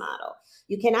with this model.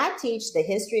 You cannot teach the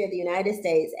history of the United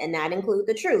States and not include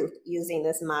the truth using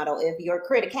this model if your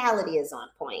criticality is on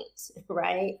point,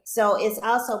 right? So it's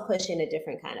also pushing a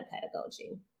different kind of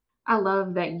pedagogy. I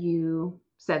love that you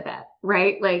said that,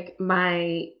 right? Like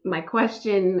my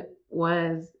question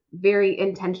was very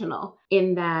intentional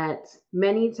in that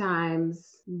many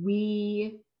times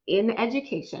we in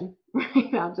education,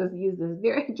 right? I'll just use this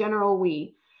very general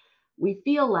we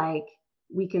feel like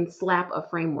we can slap a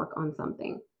framework on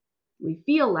something. We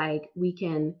feel like we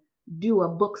can do a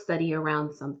book study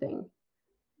around something.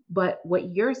 But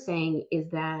what you're saying is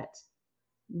that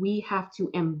we have to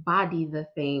embody the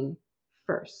thing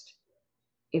first.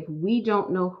 If we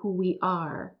don't know who we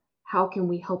are, how can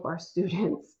we help our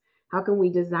students? How can we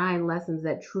design lessons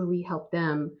that truly help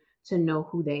them to know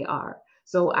who they are?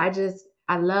 So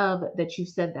I love that you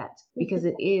said that because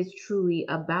it is truly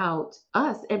about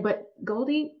us. But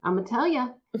Gholdy, I'm gonna tell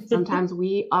you, sometimes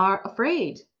we are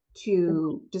afraid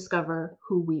to discover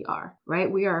who we are, right?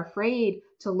 We are afraid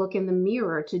to look in the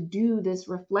mirror, to do this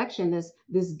reflection,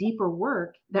 this deeper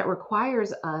work that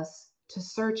requires us to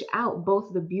search out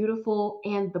both the beautiful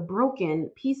and the broken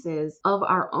pieces of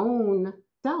our own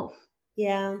self.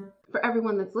 Yeah. For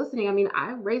everyone that's listening, I mean,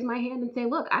 I raise my hand and say,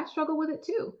 look, I struggle with it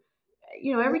too.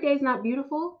 Every day is not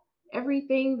beautiful.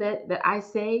 Everything that I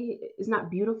say is not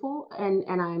beautiful,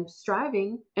 and I'm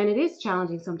striving, and it is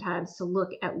challenging sometimes to look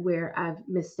at where I've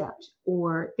misstepped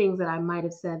or things that I might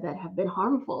have said that have been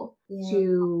harmful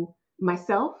to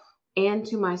myself and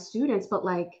to my students. But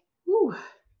whew.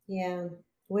 Yeah.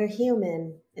 We're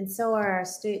human, and so are our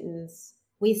students.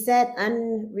 We set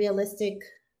unrealistic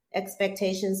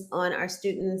expectations on our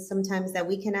students sometimes that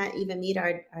we cannot even meet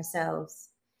ourselves.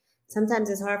 Sometimes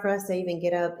it's hard for us to even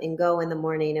get up and go in the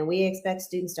morning, and we expect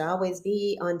students to always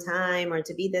be on time or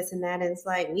to be this and that. And it's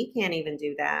like, we can't even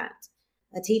do that.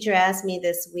 A teacher asked me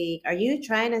this week, "Are you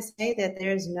trying to say that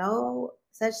there's no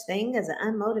such thing as an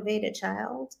unmotivated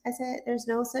child?" I said, "There's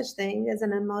no such thing as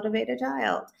an unmotivated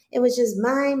child." It was just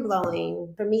mind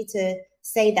blowing for me to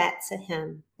say that to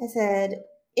him. I said,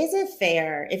 "Is it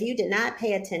fair if you did not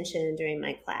pay attention during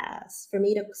my class for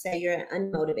me to say you're an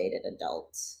unmotivated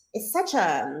adult?" It's such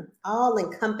a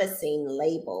all-encompassing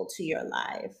label to your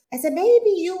life. I said,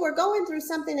 maybe you were going through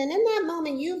something, and in that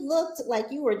moment you looked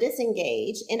like you were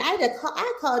disengaged, and I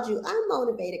called you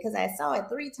unmotivated because I saw it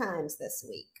 3 times this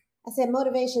week. I said,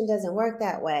 motivation doesn't work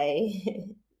that way.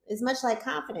 It's much like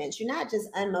confidence. You're not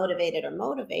just unmotivated or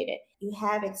motivated. You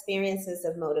have experiences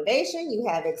of motivation. You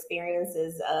have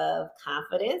experiences of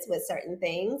confidence with certain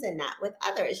things and not with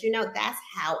others. That's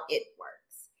how it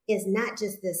works. It's not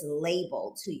just this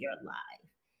label to your life.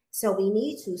 So we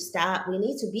need to stop. We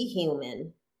need to be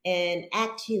human and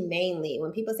act humanely.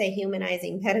 When people say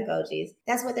humanizing pedagogies,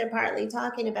 that's what they're partly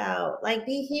talking about. Like,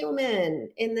 be human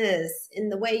in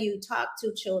the way you talk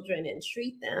to children and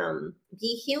treat them.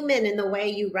 Be human in the way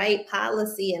you write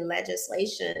policy and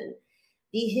legislation.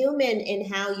 Be human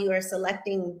in how you are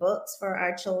selecting books for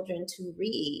our children to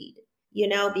read,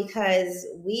 because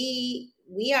we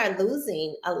are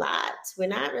losing a lot. We're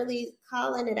not really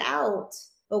calling it out,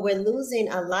 but we're losing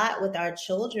a lot with our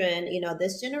children.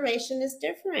 This generation is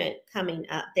different coming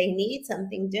up. They need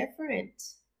something different.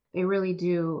 They really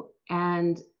do.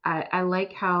 And I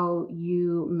like how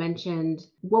you mentioned,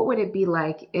 what would it be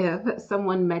like if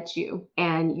someone met you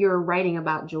and you're writing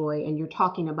about joy and you're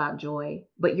talking about joy,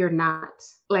 but you're not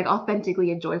like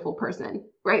authentically a joyful person,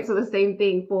 right? So the same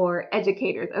thing for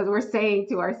educators, as we're saying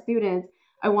to our students,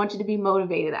 I want you to be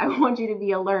motivated. I want you to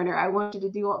be a learner. I want you to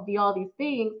be all these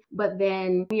things, but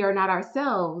then we are not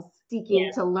ourselves seeking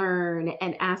to learn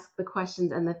and ask the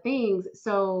questions and the things.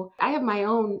 So I have my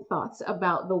own thoughts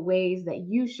about the ways that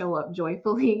you show up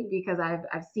joyfully, because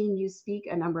I've seen you speak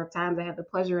a number of times. I had the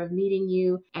pleasure of meeting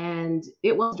you, and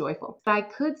it was joyful. I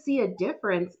could see a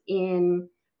difference in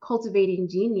cultivating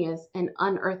genius and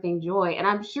unearthing joy. And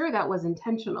I'm sure that was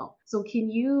intentional. So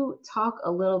can you talk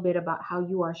a little bit about how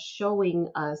you are showing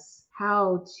us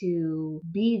how to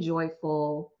be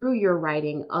joyful through your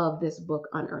writing of this book,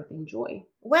 Unearthing Joy?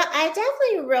 Well, I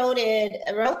definitely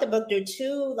wrote the book through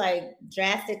 2 like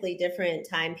drastically different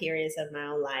time periods of my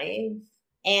own life.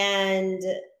 And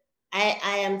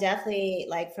I am definitely,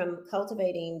 like, from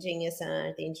cultivating genius and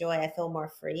unearthing joy, I feel more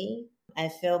free. I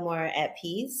feel more at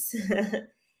peace.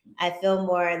 I feel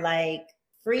more like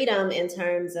freedom in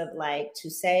terms of, like, to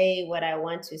say what I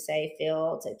want to say,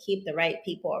 feel, to keep the right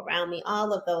people around me,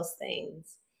 all of those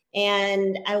things.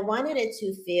 And I wanted it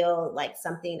to feel like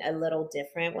something a little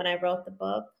different when I wrote the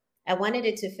book. I wanted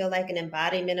it to feel like an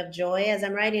embodiment of joy as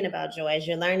I'm writing about joy, as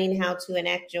you're learning how to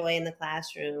enact joy in the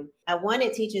classroom. I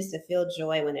wanted teachers to feel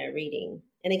joy when they're reading.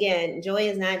 And again, joy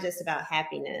is not just about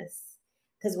happiness.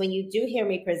 Because when you do hear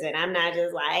me present, I'm not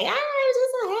just like, I'm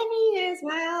just so happy and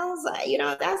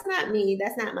smiles. That's not me.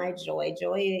 That's not my joy.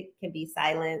 Joy can be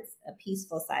silence, a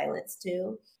peaceful silence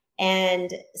too.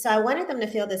 And so I wanted them to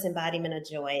feel this embodiment of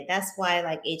joy. That's why,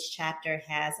 like, each chapter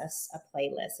has a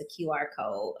playlist, a QR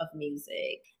code of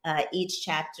music. Each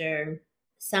chapter,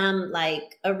 some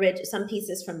some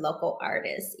pieces from local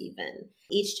artists, even.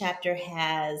 Each chapter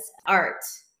has art.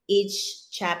 Each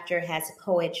chapter has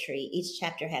poetry. Each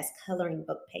chapter has coloring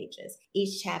book pages.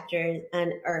 Each chapter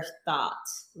unearths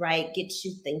thoughts, right? Gets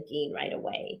you thinking right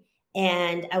away.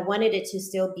 And I wanted it to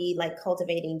still be like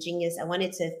cultivating genius. I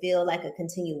wanted to feel like a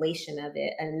continuation of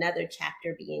it, another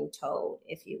chapter being told,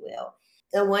 if you will.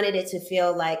 I wanted it to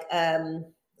feel like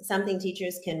something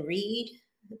teachers can read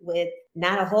with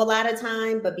not a whole lot of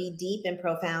time, but be deep and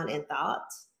profound in thought.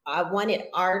 I wanted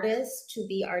artists to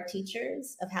be our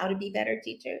teachers of how to be better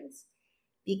teachers,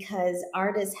 because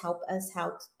artists help us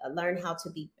learn how to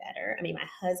be better. I mean, my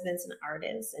husband's an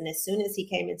artist, and as soon as he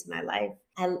came into my life,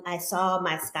 I saw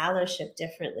my scholarship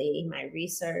differently, my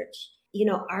research.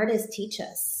 Artists teach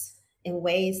us in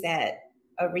ways that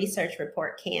a research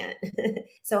report can't.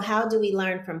 So how do we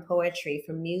learn from poetry,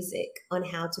 from music, on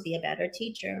how to be a better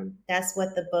teacher? That's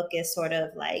what the book is sort of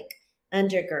like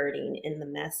undergirding in the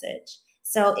message.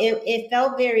 So it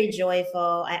felt very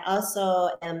joyful. I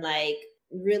also am like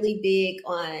really big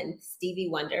on Stevie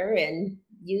Wonder and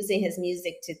using his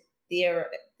music to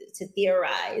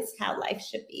theorize how life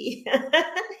should be.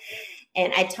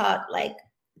 And I taught like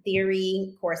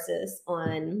theory courses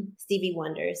on Stevie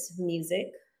Wonder's music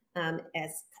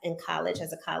as in college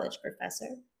as a college professor.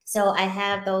 So I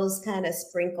have those kind of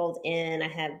sprinkled in. I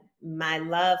have my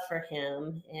love for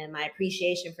him and my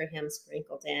appreciation for him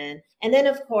sprinkled in. And then,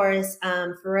 of course,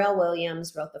 Pharrell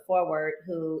Williams wrote the foreword,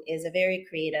 who is a very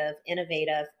creative,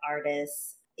 innovative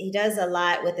artist. He does a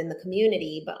lot within the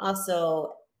community, but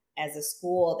also as a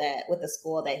school that with a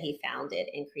school that he founded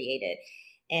and created,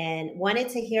 and wanted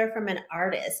to hear from an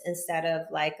artist instead of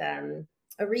like a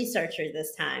researcher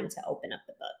this time to open up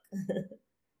the book.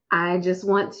 I just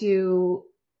want to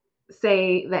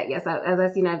say that yes, as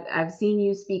I've seen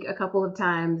you speak a couple of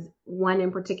times. One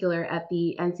in particular at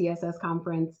the NCSS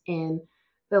conference in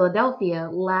Philadelphia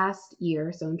last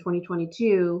year, so in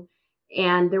 2022,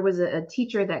 and there was a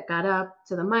teacher that got up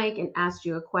to the mic and asked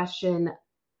you a question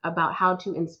about how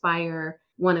to inspire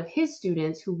one of his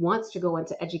students who wants to go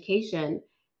into education,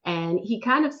 and he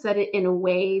kind of said it in a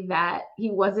way that he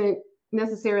wasn't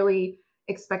necessarily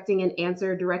expecting an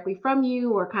answer directly from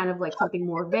you, or kind of like something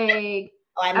more vague.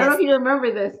 Oh, I I don't know missed if you it.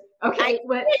 remember this. I Okay,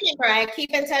 but remember. I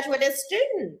keep in touch with a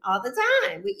student all the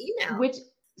time. We email. which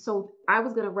so I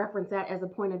was going to reference that as a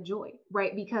point of joy,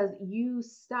 right? Because you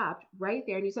stopped right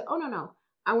there and you said, "Oh no,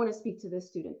 I want to speak to this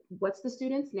student. What's the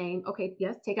student's name? Okay,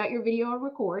 yes, take out your video and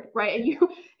record, right?"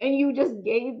 And you just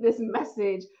gave this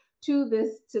message to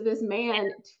this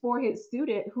man for his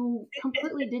student who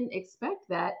completely didn't expect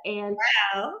that. And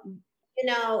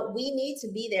Well, we need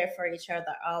to be there for each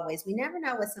other always. We never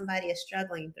know what somebody is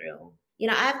struggling through.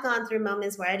 I've gone through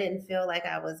moments where I didn't feel like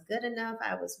I was good enough,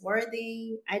 I was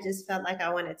worthy. I just felt like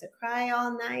I wanted to cry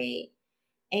all night.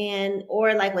 And,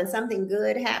 or like when something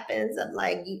good happens, I'm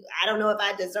like, I don't know if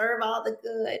I deserve all the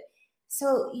good.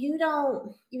 So you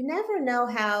never know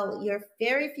how your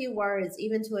very few words,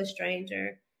 even to a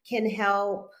stranger, can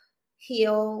help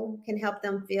heal, can help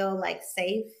them feel like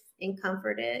safe and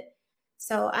comforted.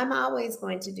 So I'm always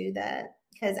going to do that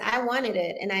because I wanted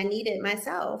it and I need it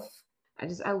myself.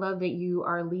 I love that you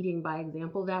are leading by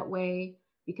example that way,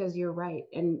 because you're right.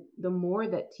 And the more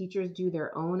that teachers do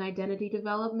their own identity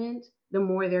development, the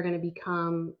more they're going to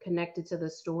become connected to the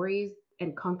stories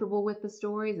and comfortable with the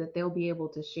stories that they'll be able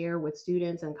to share with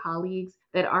students and colleagues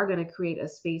that are going to create a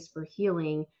space for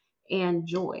healing and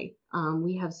joy.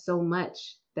 We have so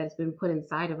much that's been put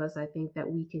inside of us, I think, that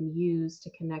we can use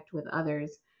to connect with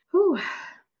others. Whew.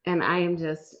 And I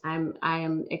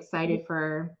am excited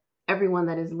for everyone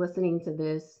that is listening to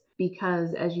this,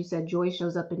 because as you said, joy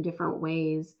shows up in different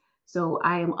ways. So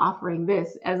I am offering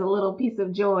this as a little piece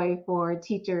of joy for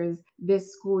teachers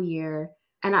this school year.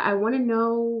 And I want to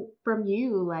know from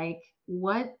you, like,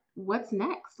 what's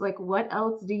next? Like, what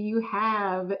else do you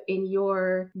have in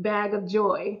your bag of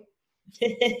joy?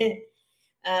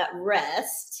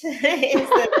 Rest is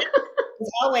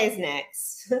always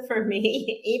next for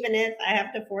me, even if I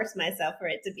have to force myself for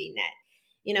it to be next.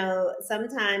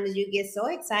 Sometimes you get so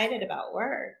excited about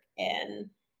work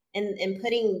and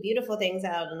putting beautiful things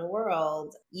out in the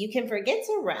world, you can forget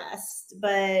to rest.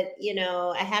 But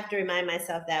I have to remind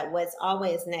myself that what's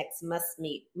always next must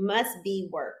be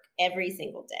work every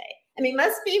single day. I mean,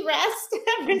 must be rest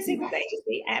every single day. You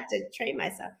see, I have to train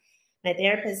myself. My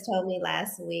therapist told me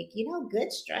last week,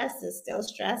 good stress is still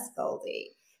stress, Gholdy.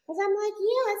 Because I'm like,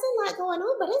 yeah, it's a lot going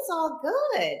on, but it's all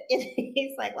good. And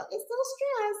he's like, well, it's still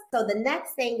stress. So the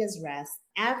next thing is rest.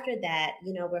 After that,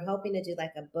 we're hoping to do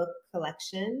like a book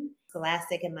collection,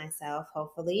 Scholastic and myself,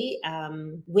 hopefully,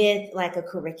 with like a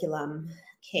curriculum,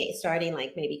 starting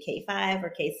like maybe K5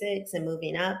 or K6 and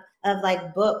moving up, of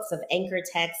like books of anchor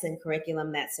texts and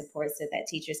curriculum that supports it, that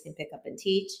teachers can pick up and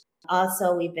teach.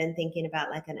 Also, we've been thinking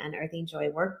about like an Unearthing Joy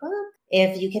workbook.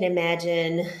 If you can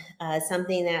imagine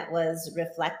something that was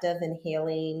reflective and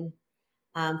healing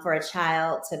for a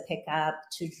child to pick up,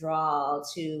 to draw,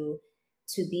 to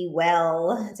be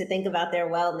well, to think about their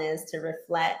wellness, to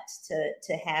reflect,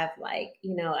 to have like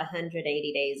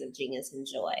 180 days of genius and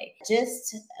joy.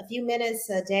 Just a few minutes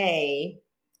a day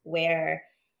where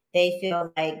they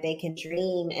feel like they can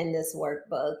dream in this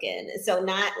workbook. And so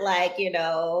not like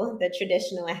the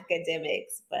traditional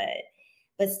academics, but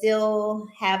still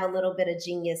have a little bit of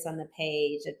genius on the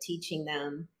page of teaching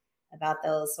them about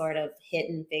those sort of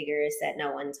hidden figures that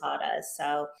no one taught us.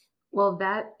 So well,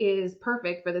 that is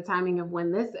perfect for the timing of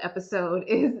when this episode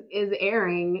is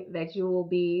airing, that you will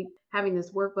be having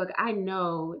this workbook. I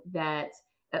know that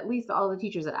at least all the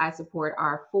teachers that I support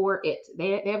are for it.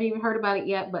 They haven't even heard about it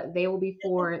yet, but they will be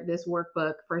for this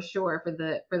workbook for sure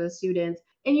for the students.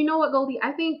 And you know what, Gholdy?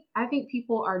 I think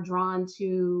people are drawn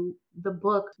to the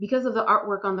book because of the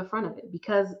artwork on the front of it,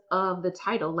 because of the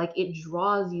title. Like, it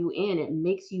draws you in. It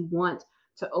makes you want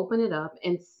to open it up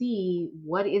and see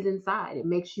what is inside. It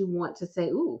makes you want to say,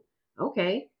 ooh,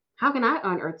 okay, how can I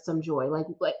unearth some joy? Like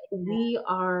we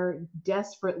are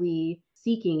desperately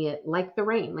seeking it like the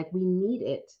rain, like we need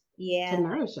it to Yeah,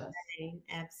 nourish us.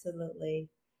 absolutely.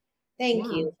 Thank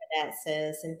Yeah. you for that,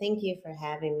 sis. And thank you for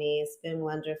having me. It's been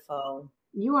wonderful.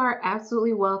 You are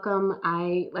absolutely welcome.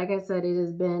 Like I said, it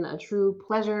has been a true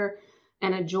pleasure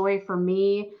and a joy for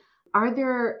me. Are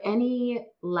there any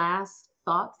last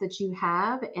thoughts that you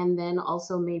have? And then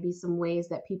also maybe some ways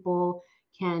that people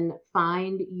can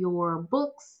find your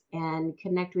books and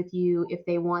connect with you if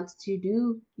they want to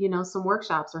do, some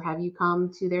workshops or have you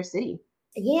come to their city?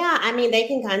 Yeah, I mean, they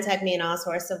can contact me in all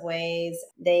sorts of ways.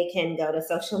 They can go to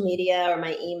social media or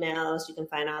my emails. You can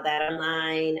find all that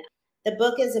online. The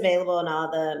book is available in all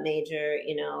the major,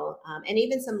 and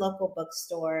even some local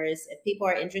bookstores. If people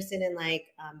are interested in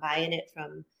buying it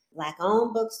from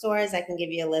Black-owned bookstores, I can give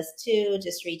you a list too.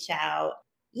 Just reach out.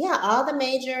 Yeah, all the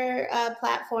major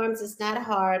platforms. It's not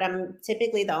hard. I'm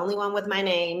typically the only one with my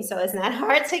name, so it's not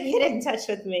hard to get in touch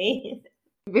with me.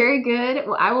 Very good.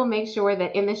 Well, I will make sure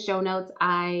that in the show notes,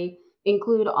 I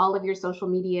include all of your social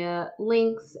media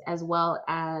links as well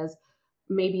as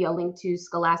maybe a link to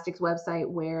Scholastic's website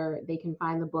where they can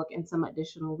find the book and some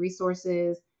additional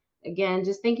resources. Again,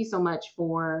 just thank you so much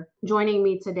for joining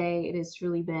me today. It has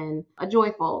truly been a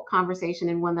joyful conversation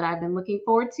and one that I've been looking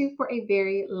forward to for a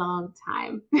very long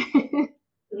time.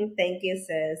 Thank you,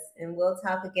 sis. And we'll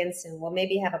talk again soon. We'll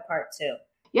maybe have a part two.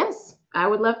 Yes, I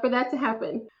would love for that to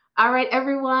happen. All right,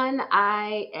 everyone.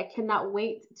 I cannot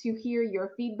wait to hear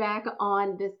your feedback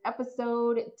on this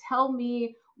episode. Tell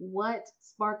me what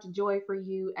sparked joy for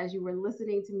you as you were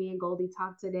listening to me and Gholdy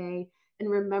talk today.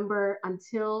 And remember,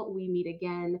 until we meet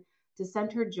again, to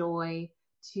center joy,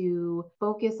 to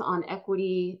focus on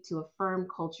equity, to affirm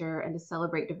culture, and to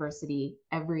celebrate diversity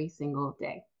every single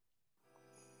day.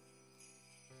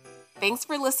 Thanks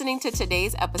for listening to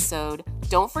today's episode.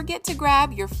 Don't forget to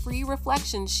grab your free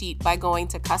reflection sheet by going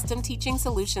to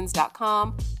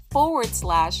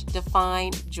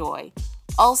customteachingsolutions.com/define joy.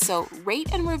 Also,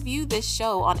 rate and review this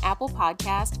show on Apple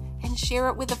Podcast and share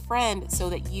it with a friend so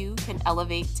that you can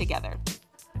elevate together.